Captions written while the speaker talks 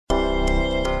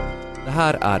Det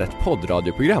här är ett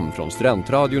poddradioprogram från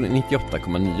Studentradion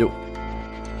 98,9.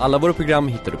 Alla våra program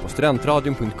hittar du på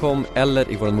studentradion.com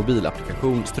eller i vår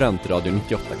mobilapplikation Studentradion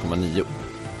 98,9.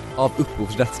 Av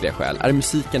upphovsrättsliga skäl är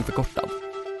musiken förkortad.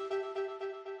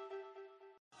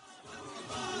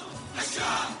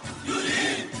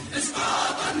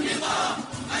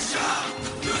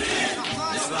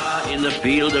 In the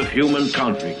field of human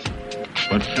conflict,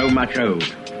 but so much owed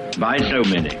by so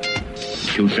many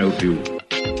to so few.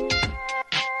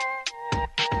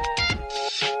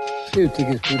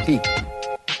 Utrikespolitik.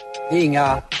 Det är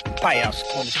inga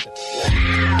pajaskonster.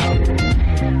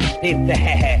 Det är inte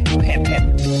hepp.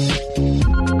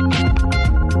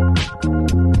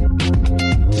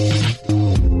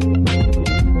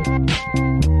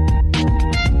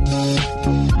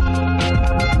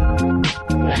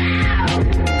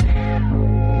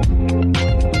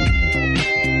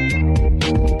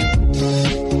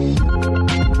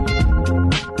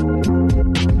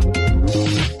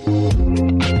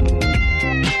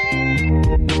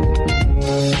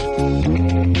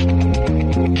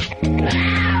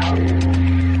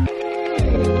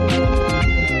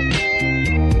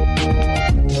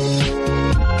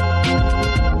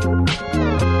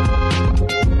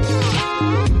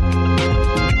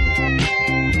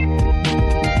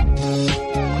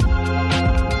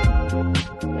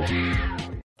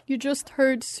 Just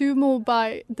heard Sumo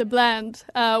by The Bland.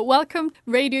 Welcome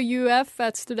Radio UF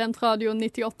at Studentradion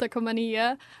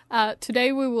 98,9.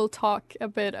 Today we will talk a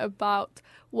bit about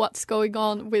what's going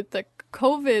on with the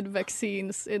COVID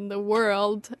vaccines in the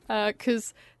world,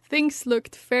 because things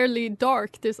looked fairly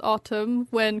dark this autumn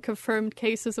when confirmed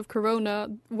cases of corona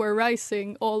were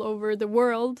rising all over the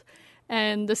world,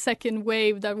 and the second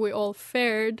wave that we all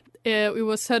feared, it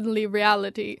was suddenly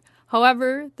reality.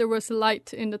 However, there was a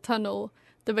light in the tunnel.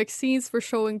 The vaccines were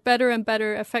showing better and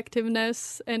better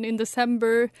effectiveness, and in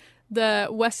December, the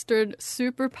Western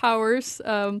superpowers,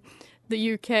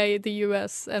 the UK, the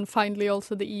US, and finally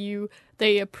also the EU,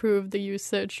 they approved the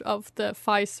usage of the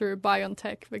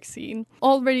Pfizer-BioNTech vaccine.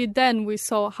 Already then, we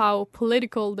saw how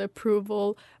political the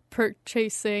approval,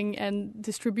 purchasing, and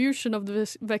distribution of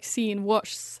the vaccine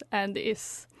was and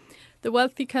is. The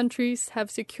wealthy countries have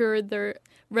secured their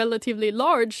relatively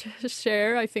large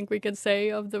share, I think we can say,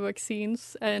 of the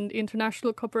vaccines, and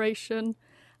international cooperation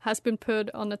has been put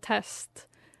on a test.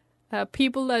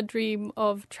 People that dream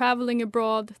of traveling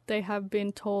abroad, they have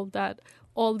been told that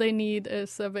all they need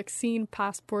is a vaccine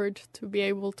passport to be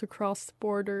able to cross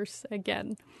borders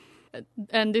again.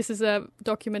 And this is a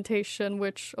documentation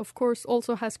which, of course,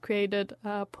 also has created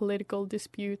political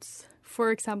disputes,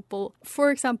 for example,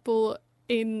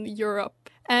 in Europe.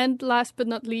 And last but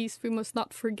not least, we must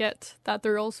not forget that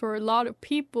there also are a lot of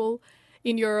people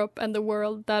in Europe and the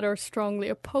world that are strongly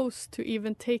opposed to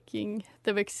even taking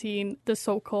the vaccine, the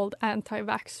so-called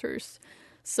anti-vaxxers.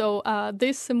 So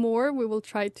this and more we will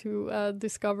try to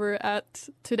discover at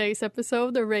today's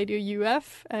episode of Radio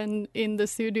UF. And in the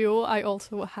studio, I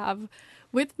also have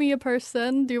with me a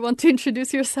person. Do you want to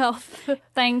introduce yourself?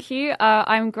 Thank you.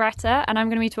 I'm Greta, and I'm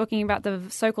going to be talking about the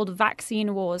so-called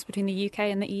vaccine wars between the UK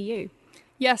and the EU.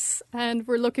 Yes, and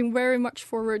we're looking very much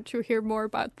forward to hear more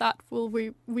about that.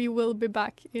 We will be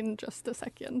back in just a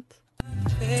second.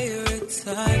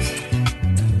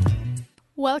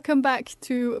 Welcome back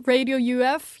to Radio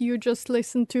UF. You just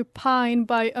listened to Pine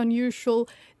by Unusual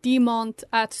Demont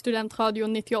at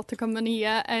Studentradion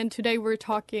 98,9, and today we're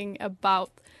talking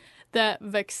about the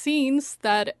vaccines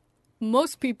that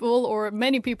most people, or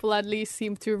many people at least,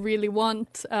 seem to really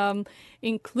want,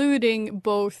 including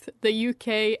both the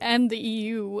UK and the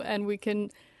EU. And we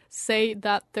can say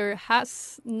that there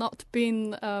has not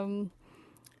been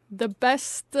the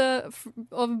best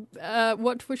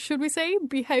what should we say,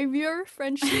 behavior,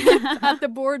 friendship at the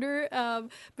border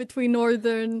between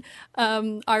Northern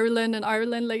Ireland and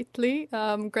Ireland lately.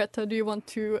 Greta, do you want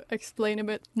to explain a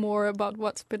bit more about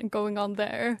what's been going on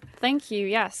there? Thank you,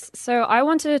 yes. So I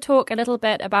wanted to talk a little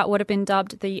bit about what have been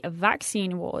dubbed the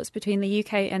vaccine wars between the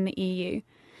UK and the EU.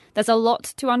 There's a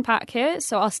lot to unpack here,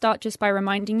 so I'll start just by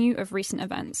reminding you of recent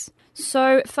events.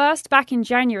 So first, back in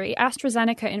January,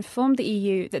 AstraZeneca informed the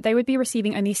EU that they would be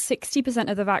receiving only 60%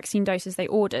 of the vaccine doses they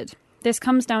ordered. This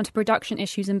comes down to production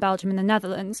issues in Belgium and the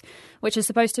Netherlands, which is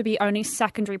supposed to be only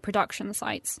secondary production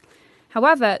sites.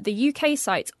 However, the UK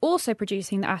sites also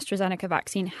producing the AstraZeneca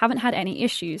vaccine haven't had any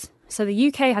issues, so the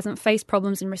UK hasn't faced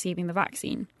problems in receiving the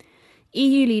vaccine.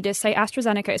 EU leaders say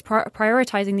AstraZeneca is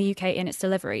prioritising the UK in its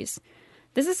deliveries.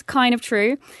 This is kind of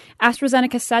true.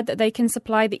 AstraZeneca said that they can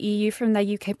supply the EU from their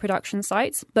UK production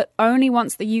sites, but only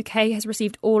once the UK has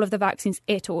received all of the vaccines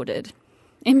it ordered.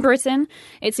 In Britain,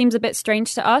 it seems a bit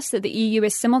strange to us that the EU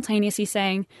is simultaneously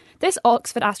saying, this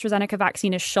Oxford AstraZeneca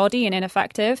vaccine is shoddy and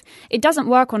ineffective. It doesn't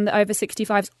work on the over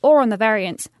 65s or on the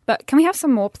variants, but can we have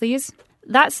some more, please?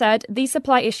 That said, these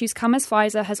supply issues come as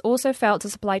Pfizer has also failed to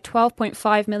supply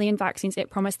 12.5 million vaccines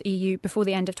it promised the EU before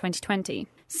the end of 2020.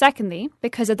 Secondly,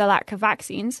 because of the lack of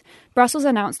vaccines, Brussels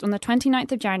announced on the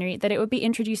 29th of January that it would be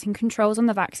introducing controls on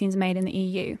the vaccines made in the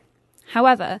EU.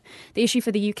 However, the issue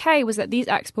for the UK was that these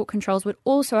export controls would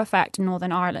also affect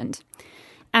Northern Ireland.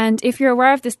 And if you're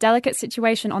aware of this delicate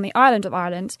situation on the island of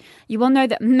Ireland, you will know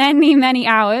that many, many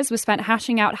hours were spent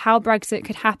hashing out how Brexit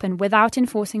could happen without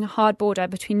enforcing a hard border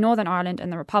between Northern Ireland and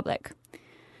the Republic.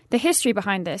 The history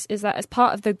behind this is that as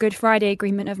part of the Good Friday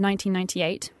Agreement of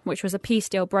 1998, which was a peace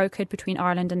deal brokered between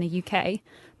Ireland and the UK,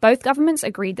 both governments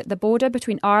agreed that the border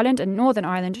between Ireland and Northern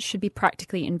Ireland should be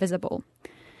practically invisible.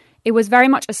 It was very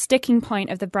much a sticking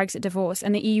point of the Brexit divorce,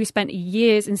 and the EU spent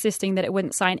years insisting that it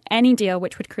wouldn't sign any deal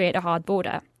which would create a hard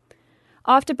border.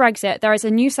 After Brexit, there is a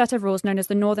new set of rules known as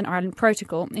the Northern Ireland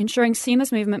Protocol, ensuring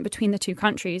seamless movement between the two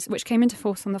countries, which came into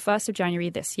force on the 1st of January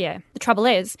this year. The trouble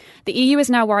is, the EU is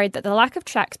now worried that the lack of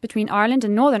checks between Ireland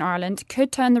and Northern Ireland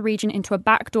could turn the region into a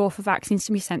backdoor for vaccines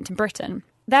to be sent to Britain.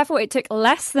 Therefore, it took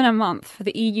less than a month for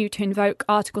the EU to invoke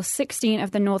Article 16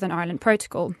 of the Northern Ireland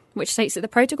Protocol, which states that the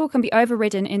protocol can be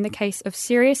overridden in the case of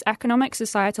serious economic,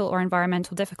 societal or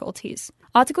environmental difficulties.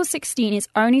 Article 16 is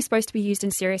only supposed to be used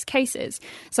in serious cases,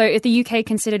 so if the UK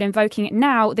considered invoking it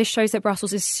now, this shows that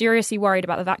Brussels is seriously worried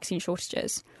about the vaccine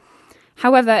shortages.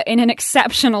 However, in an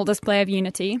exceptional display of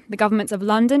unity, the governments of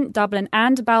London, Dublin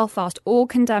and Belfast all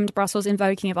condemned Brussels'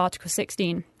 invoking of Article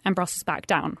 16, and Brussels backed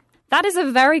down. That is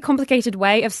a very complicated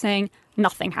way of saying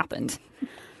nothing happened.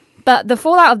 But the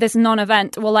fallout of this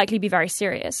non-event will likely be very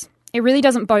serious. It really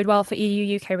doesn't bode well for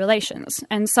EU-UK relations,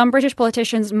 and some British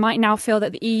politicians might now feel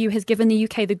that the EU has given the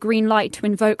UK the green light to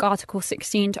invoke Article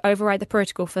 16 to override the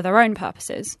protocol for their own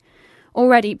purposes.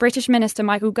 Already, British Minister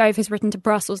Michael Gove has written to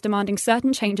Brussels demanding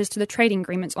certain changes to the trading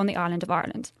agreements on the island of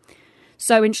Ireland.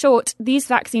 So, in short, these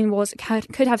vaccine wars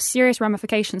could have serious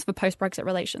ramifications for post-Brexit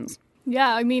relations.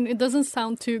 Yeah, I mean, it doesn't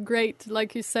sound too great.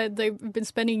 Like you said, they've been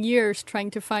spending years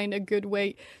trying to find a good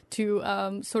way to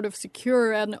sort of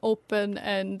secure an open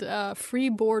and free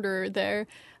border there.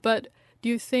 But do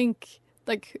you think,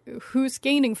 like, who's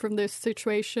gaining from this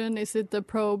situation? Is it the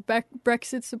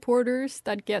pro-Brexit supporters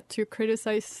that get to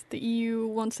criticize the EU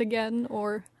once again,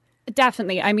 or...?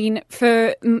 Definitely. I mean,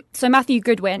 so Matthew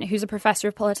Goodwin, who's a professor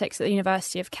of politics at the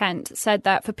University of Kent, said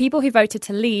that for people who voted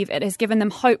to leave, it has given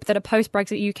them hope that a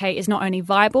post-Brexit UK is not only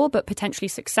viable, but potentially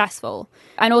successful.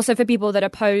 And also for people that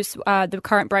oppose the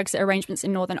current Brexit arrangements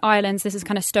in Northern Ireland, this is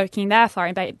kind of stoking their fire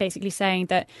and basically saying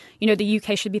that, you know, the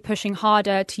UK should be pushing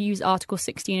harder to use Article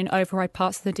 16 and override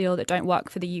parts of the deal that don't work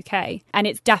for the UK. And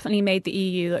it's definitely made the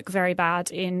EU look very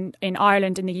bad in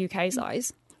Ireland in the UK's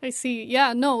eyes. I see.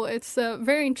 Yeah, no, it's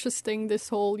very interesting, this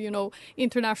whole, you know,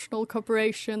 international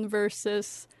cooperation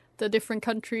versus the different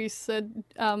countries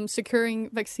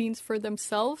securing vaccines for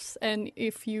themselves. And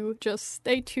if you just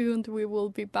stay tuned, we will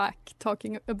be back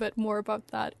talking a bit more about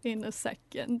that in a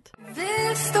second.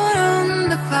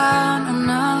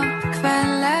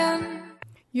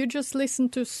 You just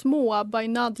listened to Små by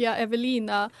Nadia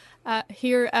Evelina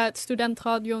here at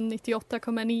Studentradion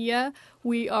 98,9.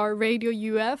 We are Radio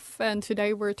UF, and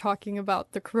today we're talking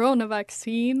about the corona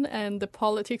vaccine and the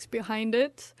politics behind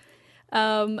it.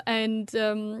 As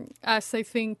I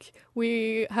think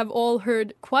we have all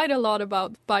heard quite a lot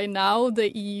about by now,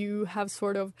 the EU have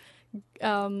sort of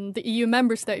the EU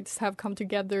member states have come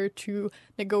together to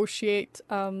negotiate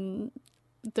how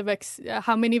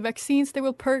many vaccines they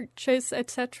will purchase,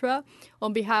 etc.,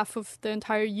 on behalf of the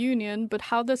entire union. But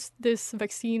how does this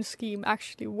vaccine scheme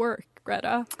actually work,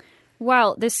 Greta?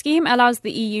 Well, the scheme allows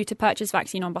the EU to purchase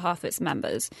vaccine on behalf of its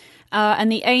members.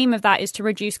 And the aim of that is to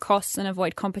reduce costs and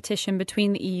avoid competition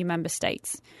between the EU member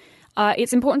states.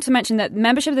 It's important to mention that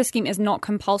membership of the scheme is not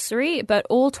compulsory, but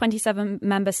all 27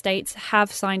 member states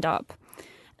have signed up.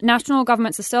 National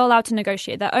governments are still allowed to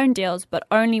negotiate their own deals, but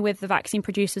only with the vaccine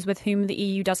producers with whom the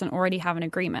EU doesn't already have an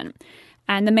agreement.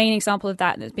 And the main example of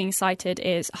that that's being cited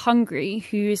is Hungary,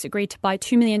 who's agreed to buy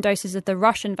 2 million doses of the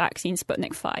Russian vaccine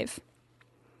Sputnik V.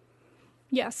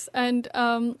 Yes, and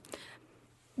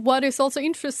what is also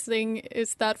interesting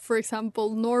is that, for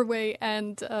example, Norway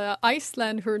and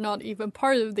Iceland, who are not even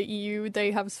part of the EU, they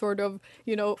have sort of,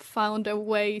 you know, found a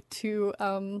way to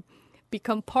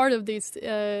become part of this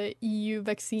EU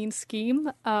vaccine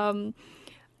scheme through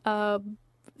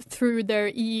their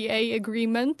EEA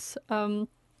agreement.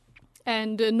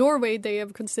 And Norway, they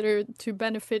have considered to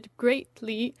benefit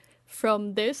greatly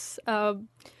from this.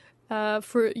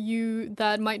 for you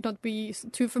that might not be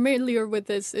too familiar with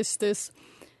this, is this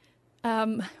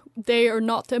they are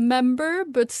not a member,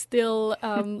 but still,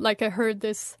 like I heard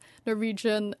this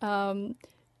Norwegian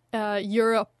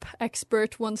Europe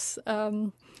expert once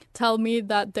tell me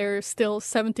that they're still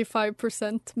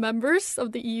 75% members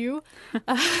of the EU.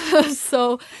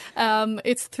 So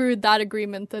it's through that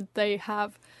agreement that they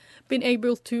have been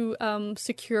able to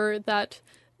secure that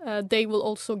they will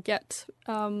also get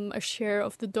a share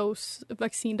of the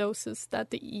vaccine doses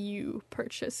that the EU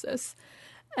purchases.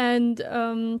 And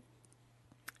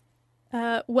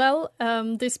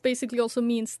this basically also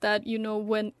means that,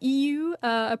 when EU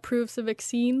approves a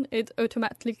vaccine, it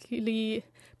automatically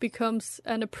becomes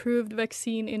an approved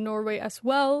vaccine in Norway as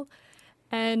well.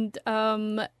 And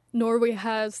Norway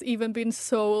has even been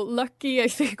so lucky, I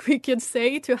think we can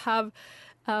say, to have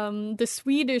the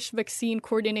Swedish vaccine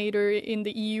coordinator in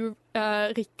the EU,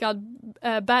 Richard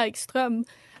Bergström.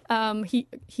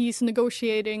 He's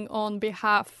negotiating on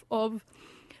behalf of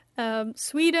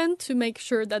Sweden to make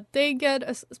sure that they get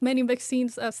as many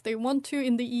vaccines as they want to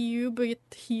in the EU, but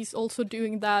he's also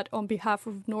doing that on behalf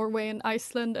of Norway and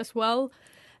Iceland as well.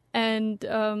 And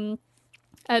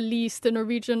at least the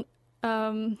Norwegian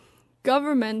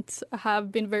government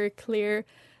have been very clear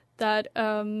that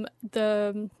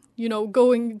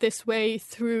going this way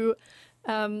through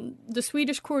the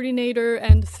Swedish coordinator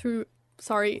and through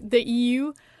the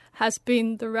EU has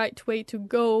been the right way to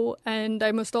go. And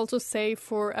I must also say,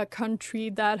 for a country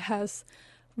that has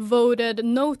voted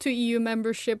no to EU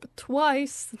membership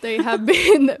twice, they have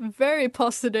been very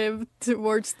positive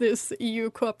towards this EU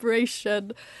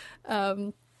cooperation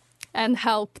and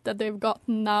help that they've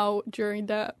gotten now during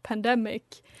the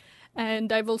pandemic.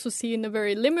 And I've also seen a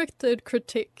very limited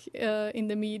critique in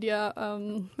the media,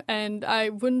 and I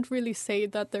wouldn't really say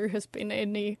that there has been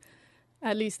any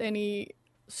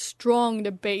strong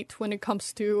debate when it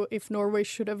comes to if Norway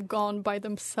should have gone by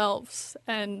themselves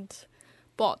and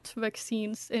bought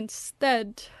vaccines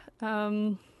instead.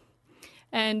 And,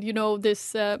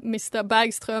 this Mr.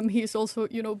 Bergström, he's also,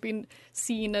 been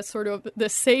seen as sort of the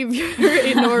savior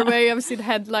in Norway. I've seen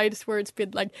headlines where it's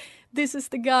been like, this is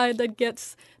the guy that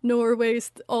gets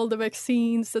Norway's all the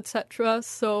vaccines, etc.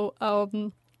 So, I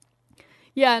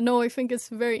think it's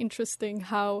very interesting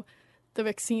how the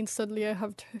vaccines suddenly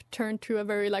have turned to a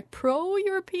very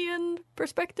pro-European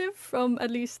perspective from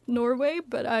at least Norway.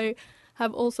 But I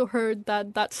have also heard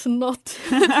that that's not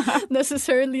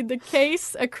necessarily the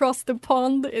case across the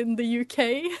pond in the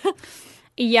UK.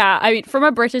 Yeah, I mean, from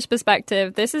a British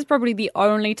perspective, this is probably the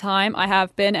only time I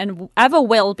have been and ever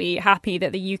will be happy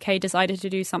that the UK decided to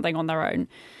do something on their own.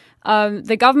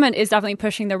 The government is definitely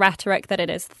pushing the rhetoric that it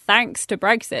is thanks to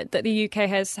Brexit that the UK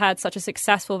has had such a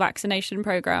successful vaccination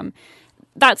programme.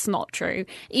 That's not true.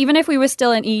 Even if we were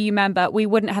still an EU member, we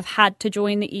wouldn't have had to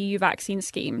join the EU vaccine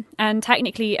scheme. And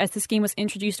technically, as the scheme was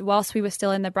introduced whilst we were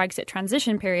still in the Brexit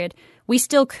transition period, we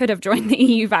still could have joined the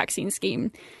EU vaccine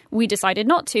scheme. We decided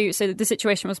not to, so the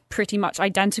situation was pretty much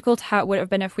identical to how it would have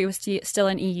been if we were still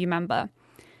an EU member.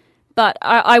 But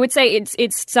I would say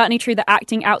it's certainly true that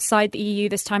acting outside the EU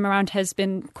this time around has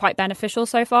been quite beneficial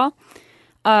so far.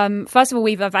 First of all,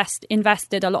 we've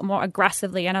invested a lot more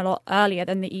aggressively and a lot earlier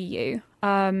than the EU.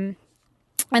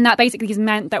 And that basically has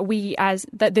meant that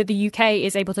the UK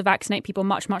is able to vaccinate people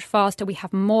much, much faster. We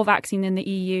have more vaccine than the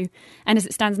EU. And as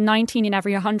it stands, 19 in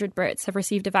every 100 Brits have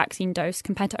received a vaccine dose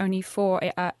compared to only 4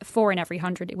 in every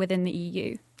 100 within the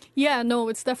EU. Yeah, no,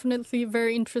 it's definitely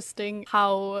very interesting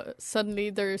how suddenly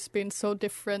there's been so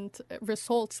different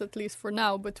results, at least for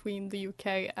now, between the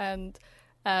UK and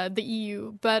the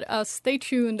EU. But stay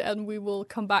tuned and we will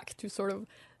come back to sort of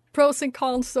pros and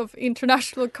cons of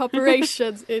international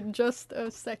cooperations in just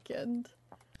a second.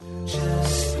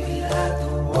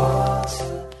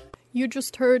 You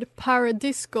just heard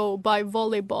Paradisco by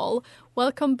Volleyball.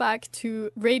 Welcome back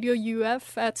to Radio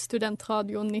UF at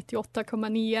Studentradion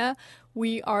 98,9.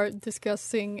 We are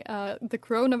discussing the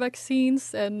corona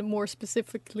vaccines and more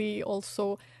specifically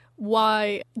also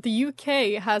why the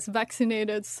UK has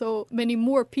vaccinated so many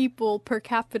more people per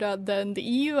capita than the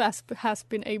EU has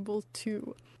been able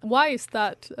to. Why is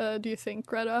that, do you think,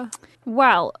 Greta?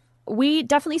 Well, we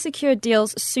definitely secured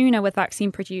deals sooner with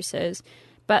vaccine producers,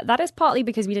 but that is partly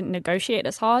because we didn't negotiate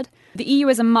as hard. The EU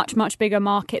is a much, much bigger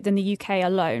market than the UK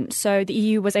alone, so the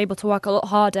EU was able to work a lot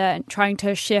harder in trying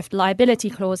to shift liability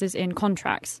clauses in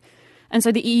contracts. And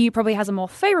so the EU probably has a more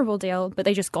favourable deal, but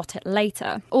they just got it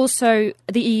later. Also,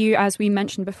 the EU, as we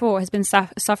mentioned before, has been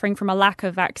suffering from a lack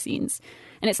of vaccines.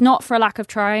 And it's not for a lack of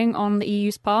trying on the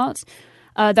EU's part.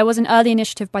 There was an early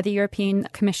initiative by the European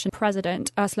Commission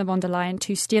President, Ursula von der Leyen,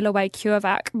 to steal away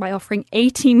CureVac by offering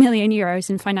 80 million euros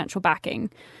in financial backing.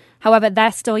 However,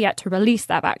 they're still yet to release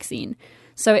that vaccine.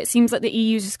 So it seems like the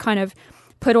EU's just kind of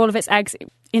put all of its eggs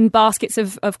in baskets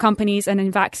of companies and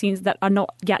in vaccines that are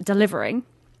not yet delivering.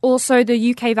 Also,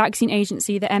 the UK Vaccine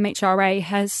Agency, the MHRA,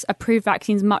 has approved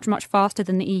vaccines much, much faster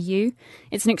than the EU.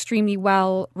 It's an extremely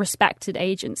well-respected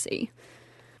agency.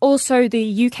 Also,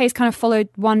 the UK's kind of followed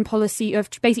one policy of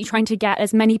basically trying to get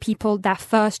as many people their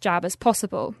first jab as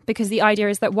possible, because the idea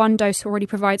is that one dose already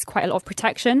provides quite a lot of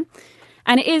protection.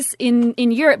 And it is, in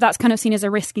Europe, that's kind of seen as a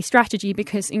risky strategy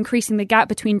because increasing the gap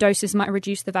between doses might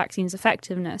reduce the vaccine's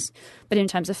effectiveness. But in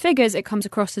terms of figures, it comes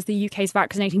across as the UK's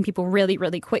vaccinating people really,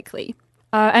 really quickly.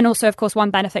 And also, of course, one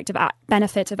benefit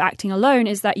of acting alone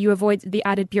is that you avoid the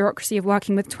added bureaucracy of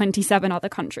working with 27 other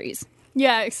countries.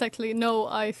 Yeah, exactly. No,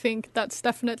 I think that's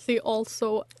definitely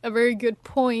also a very good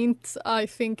point. I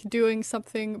think doing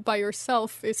something by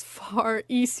yourself is far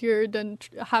easier than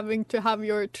having to have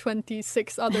your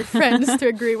 26 other friends to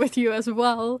agree with you as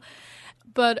well.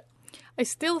 But I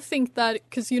still think that,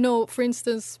 because, you know, for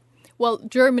instance, well,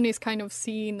 Germany is kind of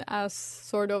seen as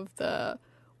sort of the,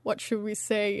 what should we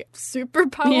say,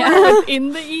 superpower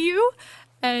within the EU.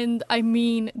 And I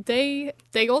mean, they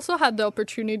also had the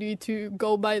opportunity to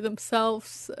go by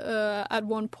themselves at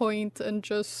one point and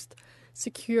just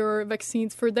secure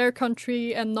vaccines for their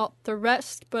country and not the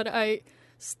rest. But I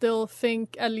still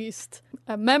think at least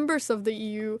members of the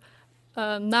EU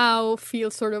now feel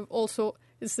sort of also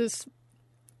is this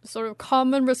sort of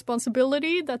common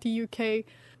responsibility that the UK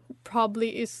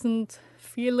probably isn't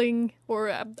feeling,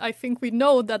 or I think we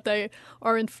know that they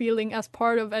aren't feeling as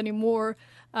part of anymore.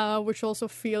 Which also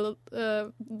feel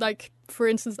like, for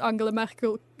instance, Angela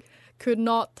Merkel could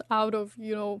not, out of,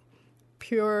 you know,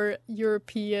 pure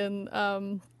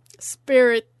European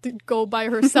spirit, go by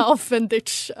herself and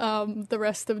ditch the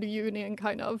rest of the union,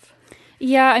 kind of.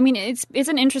 Yeah, I mean, it's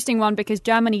an interesting one because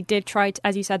Germany did try to,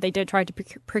 as you said, they did try to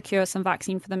procure some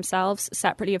vaccine for themselves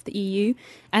separately of the EU,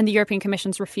 and the European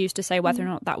Commission's refused to say whether or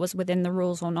not that was within the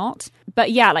rules or not.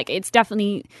 But yeah, like, it's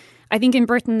definitely, I think in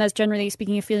Britain there's generally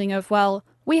speaking a feeling of, well,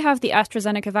 we have the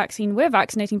AstraZeneca vaccine, we're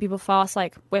vaccinating people fast,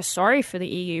 like, we're sorry for the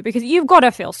EU, because you've got to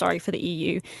feel sorry for the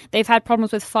EU. They've had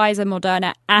problems with Pfizer,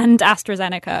 Moderna, and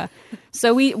AstraZeneca.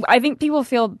 So I think people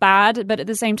feel bad, but at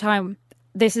the same time,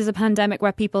 this is a pandemic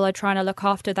where people are trying to look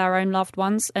after their own loved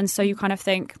ones. And so you kind of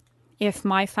think, if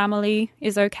my family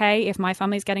is okay, if my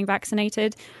family's getting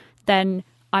vaccinated, then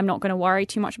I'm not going to worry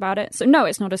too much about it. So no,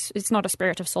 it's not a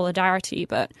spirit of solidarity,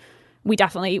 but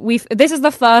this is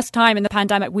the first time in the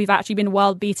pandemic we've actually been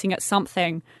world beating at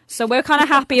something. So we're kind of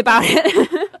happy about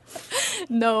it.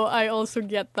 No, I also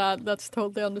get that. That's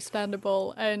totally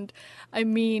understandable. And I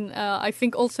mean, I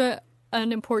think also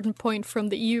an important point from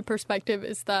the EU perspective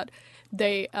is that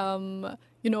they,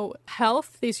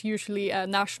 health is usually a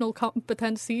national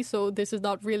competency. So this is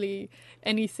not really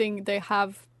anything they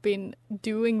have been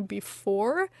doing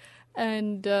before.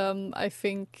 And I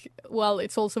think, well,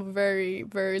 it's also very,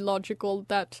 very logical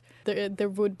that there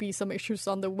would be some issues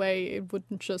on the way. It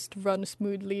wouldn't just run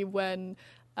smoothly when,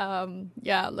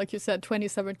 like you said,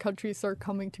 27 countries are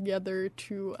coming together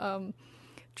to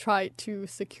try to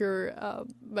secure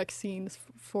vaccines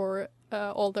for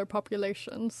all their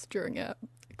populations during a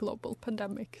global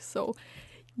pandemic. So,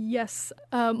 yes,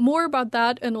 more about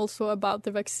that and also about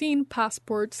the vaccine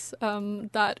passports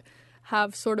that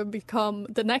have sort of become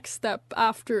the next step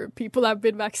after people have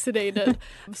been vaccinated.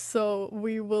 So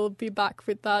we will be back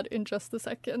with that in just a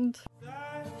second.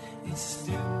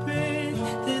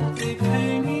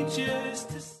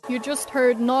 You just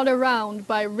heard Not Around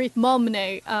by Rit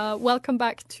Momney. Welcome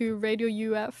back to Radio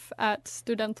UF at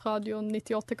Studentradion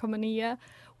 98,9.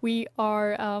 We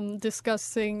are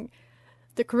discussing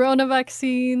the corona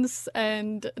vaccines,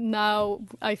 and now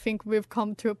I think we've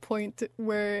come to a point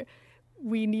where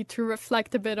we need to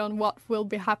reflect a bit on what will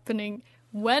be happening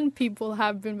when people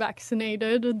have been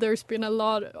vaccinated. There's been a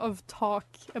lot of talk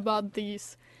about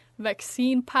these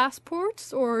vaccine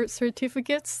passports or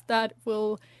certificates that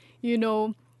will,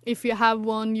 if you have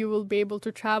one, you will be able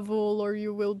to travel or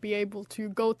you will be able to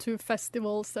go to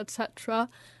festivals, etc.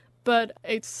 But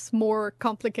it's more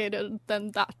complicated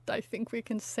than that, I think we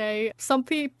can say. Some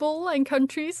people and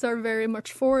countries are very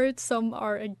much for it, some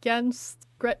are against.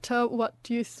 Greta, what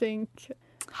do you think?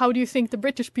 How do you think the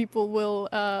British people will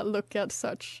look at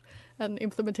such an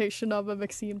implementation of a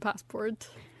vaccine passport?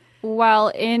 Well,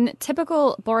 in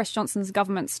typical Boris Johnson's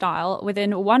government style,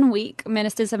 within 1 week,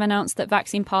 ministers have announced that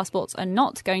vaccine passports are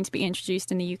not going to be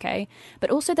introduced in the UK, but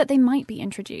also that they might be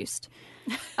introduced.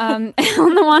 On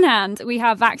the one hand, we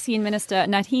have Vaccine Minister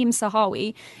Nadhim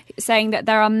Zahawi saying that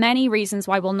there are many reasons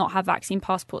why we'll not have vaccine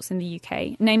passports in the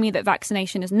UK, namely that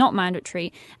vaccination is not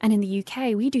mandatory, and in the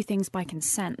UK, we do things by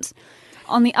consent.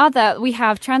 On the other, we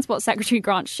have Transport Secretary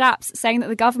Grant Shapps saying that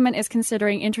the government is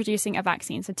considering introducing a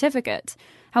vaccine certificate.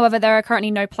 However, there are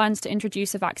currently no plans to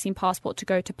introduce a vaccine passport to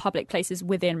go to public places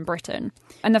within Britain.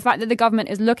 And the fact that the government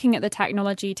is looking at the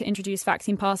technology to introduce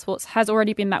vaccine passports has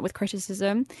already been met with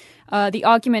criticism. The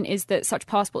argument is that such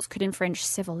passports could infringe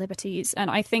civil liberties. And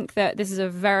I think that this is a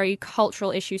very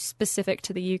cultural issue specific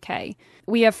to the UK.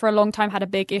 We have for a long time had a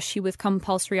big issue with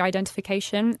compulsory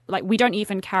identification. Like, we don't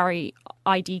even carry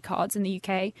ID cards in the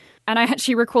UK. And I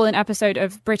actually recall an episode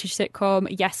of British sitcom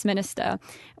Yes Minister,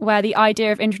 where the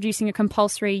idea of introducing a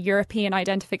compulsory European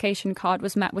identification card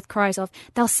was met with cries of,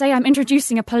 "They'll say I'm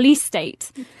introducing a police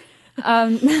state."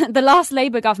 The last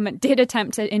Labour government did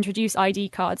attempt to introduce ID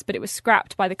cards, but it was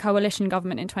scrapped by the coalition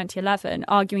government in 2011,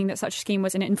 arguing that such a scheme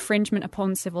was an infringement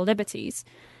upon civil liberties.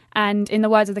 And in the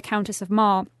words of the Countess of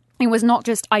Mar, it was not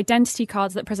just identity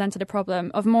cards that presented a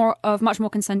problem. Of much more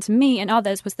concern to me and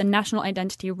others was the National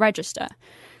Identity Register.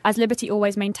 As Liberty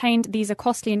always maintained, these are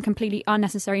costly and completely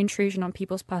unnecessary intrusion on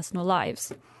people's personal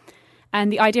lives. And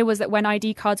the idea was that when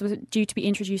ID cards were due to be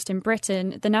introduced in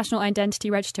Britain, the National Identity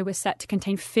Register was set to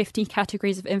contain 50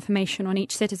 categories of information on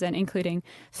each citizen, including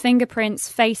fingerprints,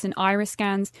 face and iris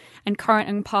scans, and current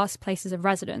and past places of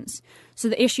residence. So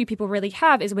the issue people really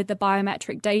have is with the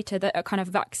biometric data that a kind of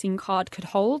vaccine card could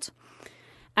hold.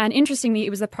 And interestingly, it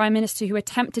was the Prime Minister who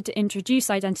attempted to introduce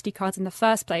identity cards in the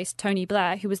first place, Tony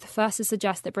Blair, who was the first to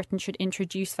suggest that Britain should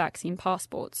introduce vaccine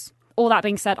passports. All that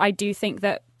being said, I do think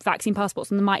that vaccine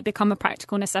passports might become a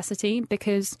practical necessity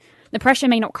because the pressure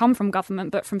may not come from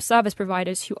government, but from service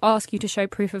providers who ask you to show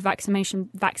proof of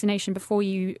vaccination before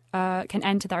you can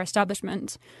enter their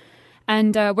establishment.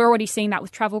 And we're already seeing that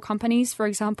with travel companies. For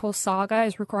example, Saga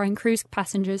is requiring cruise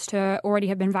passengers to already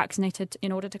have been vaccinated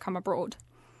in order to come abroad.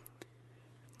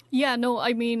 Yeah, no,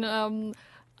 I mean, in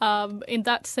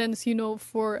that sense,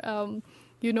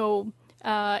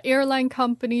 airline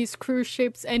companies, cruise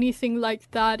ships, anything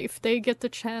like that, if they get the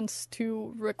chance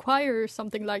to require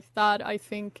something like that, I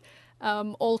think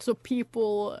also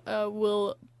people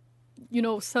will,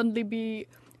 suddenly be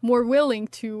more willing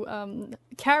to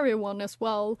carry one as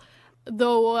well.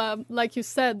 Though, like you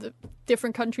said,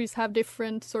 different countries have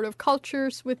different sort of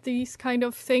cultures with these kind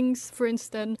of things. For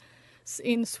instance,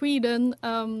 in Sweden,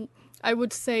 I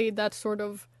would say that sort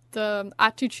of the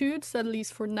attitudes, at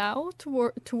least for now,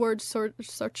 towards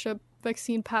such a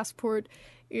vaccine passport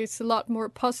is a lot more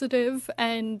positive.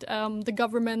 And the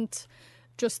government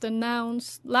just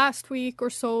announced last week or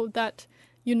so that,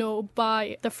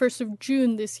 by the 1st of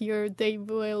June this year, they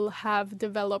will have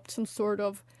developed some sort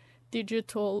of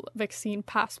digital vaccine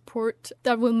passport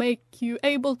that will make you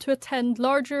able to attend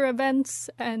larger events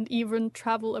and even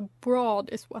travel abroad,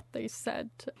 is what they said.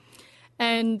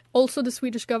 And also the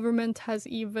Swedish government has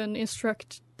even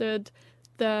instructed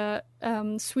the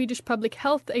Swedish Public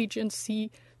Health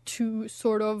Agency to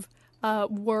sort of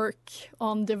work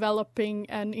on developing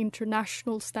an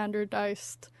international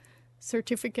standardized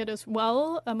certificate as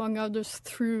well, among others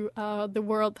through the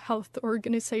World Health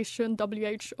Organization,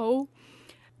 WHO.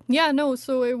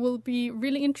 So it will be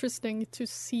really interesting to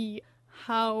see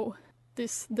how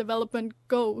this development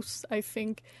goes. I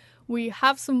think we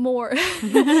have some more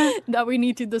that we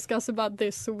need to discuss about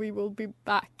this, so we will be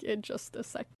back in just a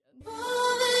second.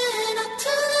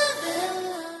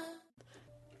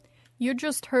 You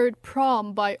just heard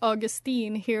Prom by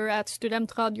Augustine here at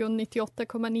Studentradion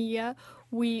 98,9.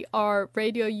 We are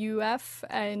Radio UF,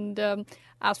 and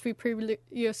as we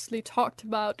previously talked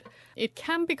about, it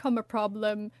can become a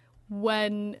problem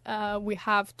when we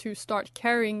have to start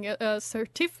carrying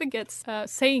certificates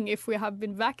saying if we have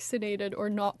been vaccinated or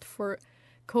not for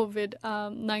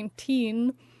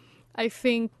COVID-19. I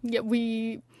think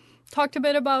we talked a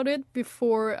bit about it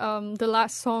before the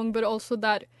last song, but also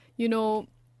that,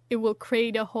 it will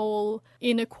create a whole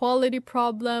inequality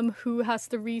problem, who has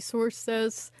the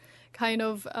resources, kind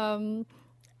of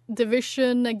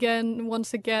division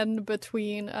once again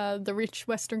between the rich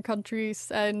Western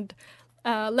countries and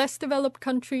less developed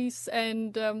countries.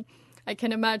 And I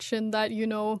can imagine that,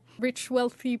 rich,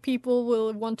 wealthy people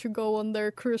will want to go on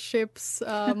their cruise ships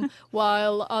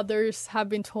while others have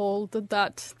been told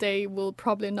that they will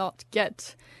probably not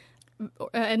get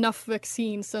enough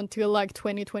vaccines until like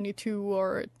 2022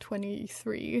 or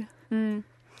 23.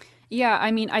 Yeah,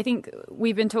 I mean, I think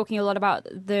we've been talking a lot about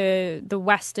the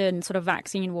Western sort of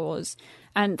vaccine wars,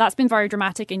 and that's been very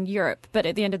dramatic in Europe. But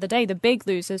at the end of the day, the big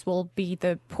losers will be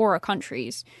the poorer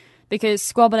countries, because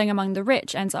squabbling among the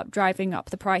rich ends up driving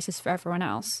up the prices for everyone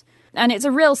else. And it's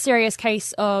a real serious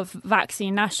case of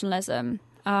vaccine nationalism.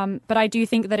 But I do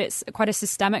think that it's quite a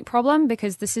systemic problem,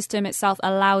 because the system itself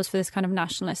allows for this kind of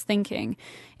nationalist thinking.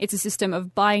 It's a system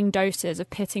of buying doses, of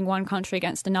pitting one country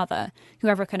against another.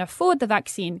 Whoever can afford the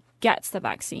vaccine gets the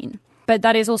vaccine. But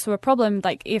that is also a problem.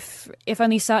 Like if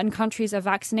only certain countries are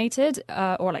vaccinated,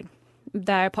 or like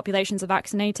their populations are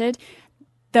vaccinated,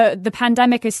 the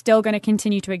pandemic is still going to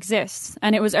continue to exist.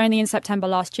 And it was only in September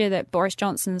last year that Boris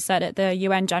Johnson said at the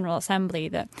UN General Assembly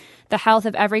that the health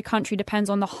of every country depends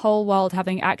on the whole world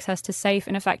having access to safe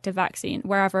and effective vaccine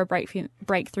wherever a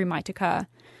breakthrough might occur.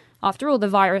 After all, the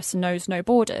virus knows no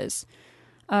borders.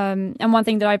 And one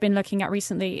thing that I've been looking at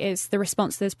recently is the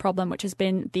response to this problem, which has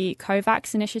been the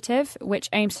COVAX initiative, which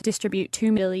aims to distribute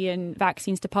 2 million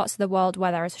vaccines to parts of the world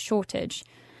where there is a shortage.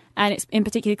 And it's in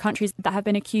particular countries that have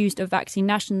been accused of vaccine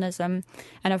nationalism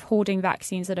and of hoarding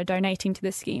vaccines that are donating to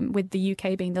the scheme, with the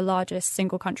UK being the largest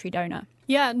single country donor.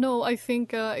 Yeah, no, I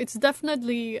think it's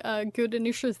definitely a good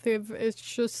initiative. It's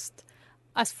just,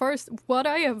 as far as what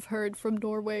I have heard from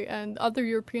Norway and other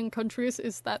European countries,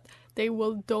 is that they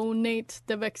will donate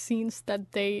the vaccines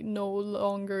that they no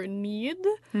longer need,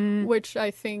 which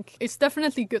I think is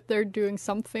definitely good. They're doing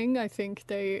something. I think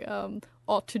they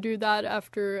ought to do that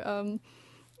after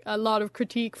a lot of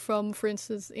critique from, for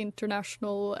instance,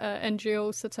 international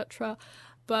NGOs, etc.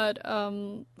 But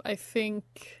I think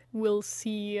we'll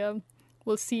see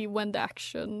when the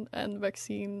action and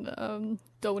vaccine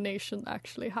donation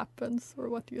actually happens. Or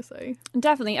what do you say?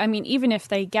 Definitely. I mean, even if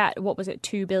they get,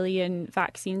 2 billion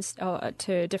vaccines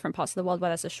to different parts of the world where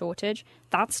there's a shortage,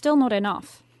 that's still not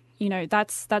enough. You know,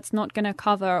 that's not going to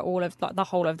cover all of the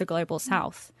whole of the global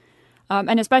south.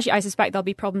 And especially, I suspect there'll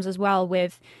be problems as well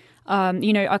with the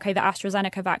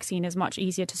AstraZeneca vaccine is much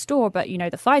easier to store, but, the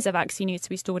Pfizer vaccine needs to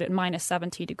be stored at minus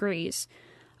 70 degrees.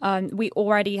 We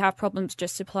already have problems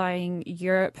just supplying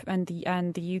Europe and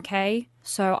the UK.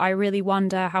 So I really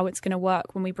wonder how it's going to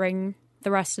work when we bring the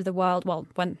rest of the world. Well,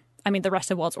 the rest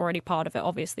of the world's already part of it,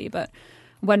 obviously, but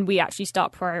when we actually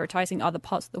start prioritizing other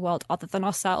parts of the world other than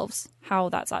ourselves, how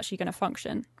that's actually going to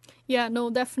function. Yeah, no,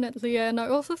 definitely. And I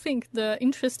also think the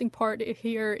interesting part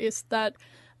here is that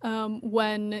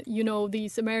when,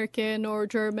 these American or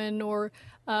German or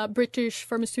British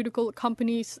pharmaceutical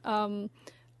companies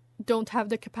don't have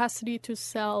the capacity to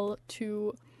sell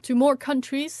to more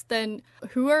countries, then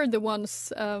who are the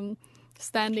ones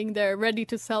standing there ready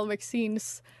to sell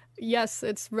vaccines? Yes,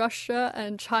 it's Russia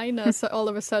and China. So all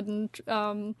of a sudden,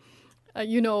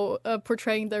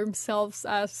 portraying themselves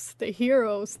as the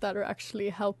heroes that are actually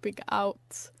helping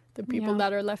out the people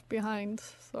that are left behind.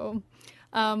 So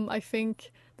I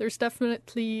think there's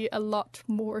definitely a lot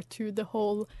more to the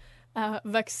whole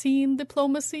vaccine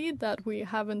diplomacy that we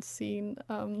haven't seen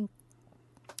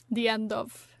the end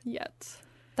of yet.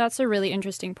 That's a really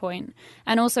interesting point.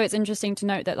 And also it's interesting to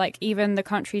note that even the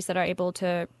countries that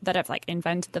have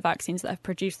invented the vaccines, that have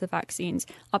produced the vaccines,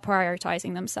 are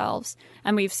prioritizing themselves.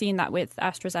 And we've seen that with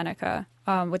AstraZeneca,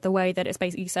 with the way that it's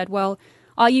basically said, well,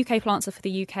 our UK plants are for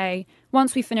the UK.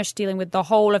 Once we finish dealing with the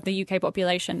whole of the UK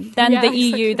population, then the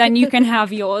EU, then you can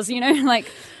have yours,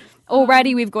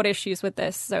 already we've got issues with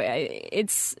this. So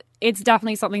it's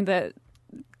definitely something that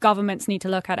governments need to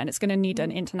look at, and it's going to need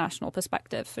an international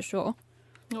perspective for sure.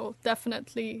 Oh,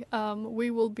 definitely.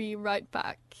 We will be right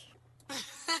back.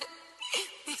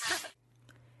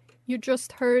 You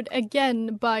just heard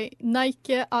Again by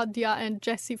Nike, Adja and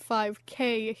Jessie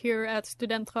 5K here at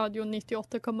Studentradio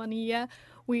 98,9.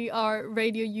 We are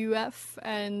Radio UF,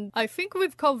 and I think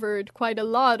we've covered quite a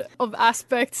lot of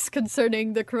aspects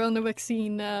concerning the corona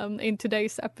vaccine in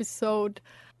today's episode.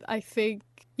 I think,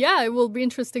 it will be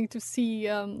interesting to see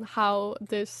how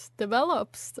this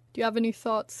develops. Do you have any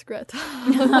thoughts, Greta?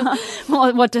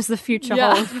 What does the future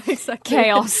hold? Exactly.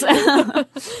 Chaos.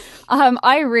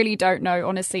 I really don't know,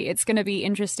 honestly. It's going to be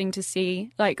interesting to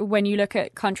see, when you look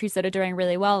at countries that are doing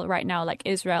really well right now, like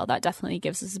Israel, that definitely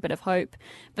gives us a bit of hope.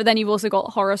 But then you've also got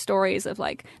horror stories of,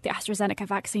 the AstraZeneca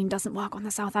vaccine doesn't work on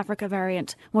the South Africa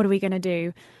variant. What are we going to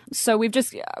do? So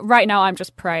right now, I'm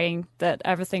just praying that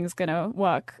everything's going to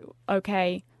work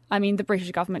okay. I mean, the British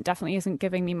government definitely isn't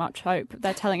giving me much hope.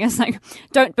 They're telling us,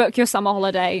 don't book your summer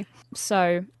holiday.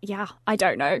 So, I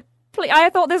don't know. I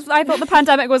thought the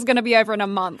pandemic was going to be over in a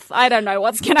month. I don't know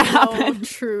what's going to happen. Oh,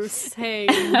 true, same.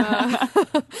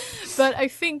 But I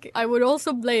think I would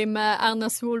also blame Erna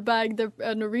Solberg,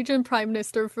 the Norwegian Prime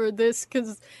Minister, for this,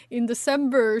 because in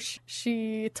December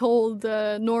she told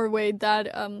Norway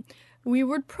that we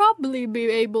would probably be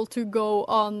able to go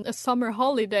on a summer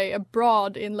holiday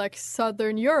abroad in like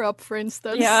Southern Europe, for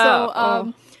instance. Yeah.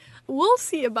 So we'll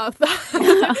see about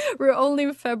that. We're only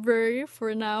in February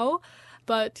for now.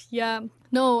 But yeah,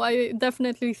 no, I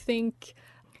definitely think,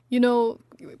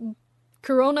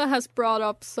 Corona has brought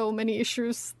up so many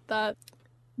issues that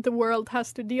the world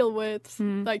has to deal with,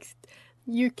 like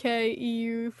UK,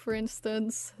 EU, for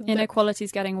instance. Inequality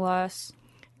is getting worse.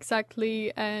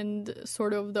 Exactly, and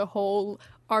sort of the whole,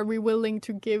 are we willing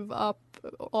to give up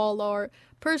all our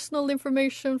personal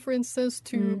information, for instance,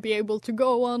 to be able to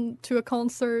go on to a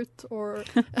concert or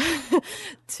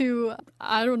to,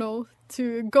 I don't know,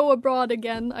 to go abroad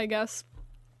again, I guess.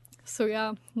 So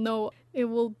yeah, no, it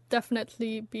will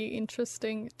definitely be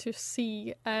interesting to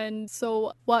see. And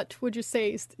so what would you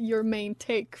say is your main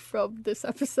take from this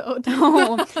episode?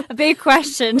 Oh, a big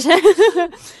question.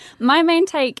 My main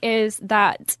take is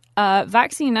that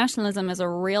vaccine nationalism is a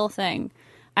real thing.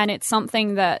 And it's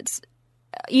something that,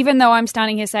 even though I'm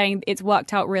standing here saying it's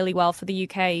worked out really well for the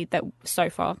UK, that so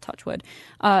far, touch wood,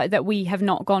 that we have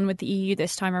not gone with the EU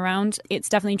this time around, it's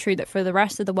definitely true that for the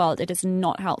rest of the world, it is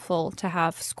not helpful to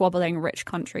have squabbling rich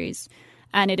countries.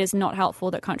 And it is not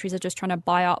helpful that countries are just trying to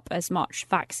buy up as much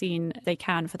vaccine they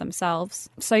can for themselves.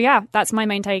 So yeah, that's my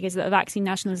main take, is that vaccine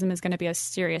nationalism is going to be a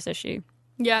serious issue.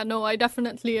 Yeah, no, I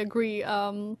definitely agree.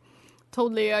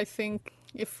 Totally, I think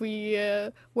if we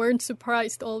weren't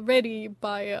surprised already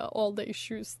by all the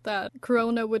issues that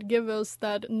Corona would give us,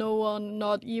 that no one,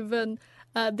 not even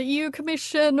the EU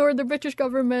Commission or the British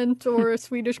government or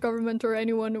Swedish government or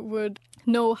anyone would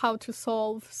know how to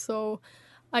solve. So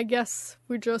I guess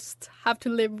we just have to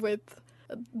live with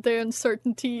the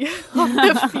uncertainty of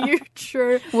the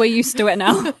future. We're used to it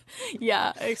now.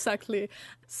 Yeah, exactly.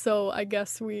 So I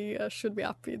guess we should be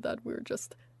happy that we're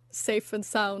just safe and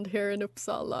sound here in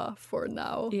Uppsala for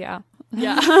now. Yeah.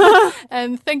 Yeah.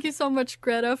 And thank you so much,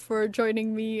 Greta, for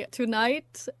joining me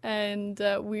tonight. And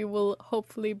we will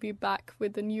hopefully be back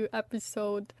with a new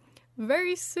episode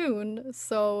very soon.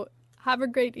 So have a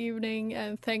great evening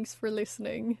and thanks for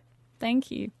listening.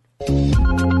 Thank you.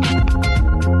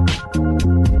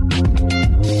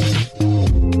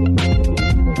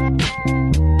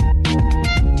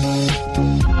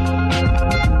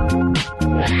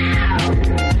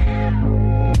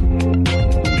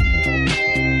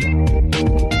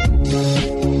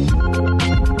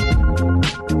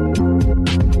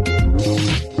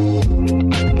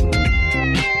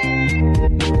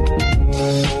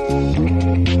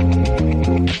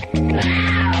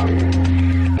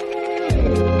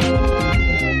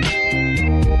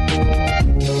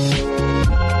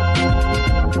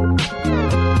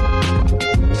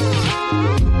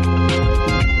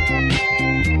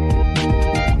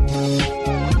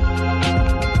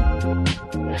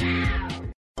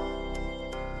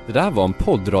 Det där var en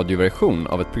poddradioversion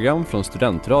av ett program från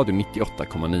Studentradio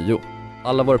 98,9.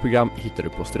 Alla våra program hittar du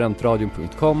på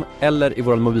studentradion.com eller i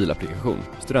vår mobilapplikation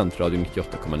Studentradio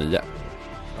 98,9.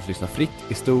 Att lyssna fritt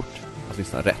är stort, att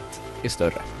lyssna rätt är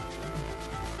större.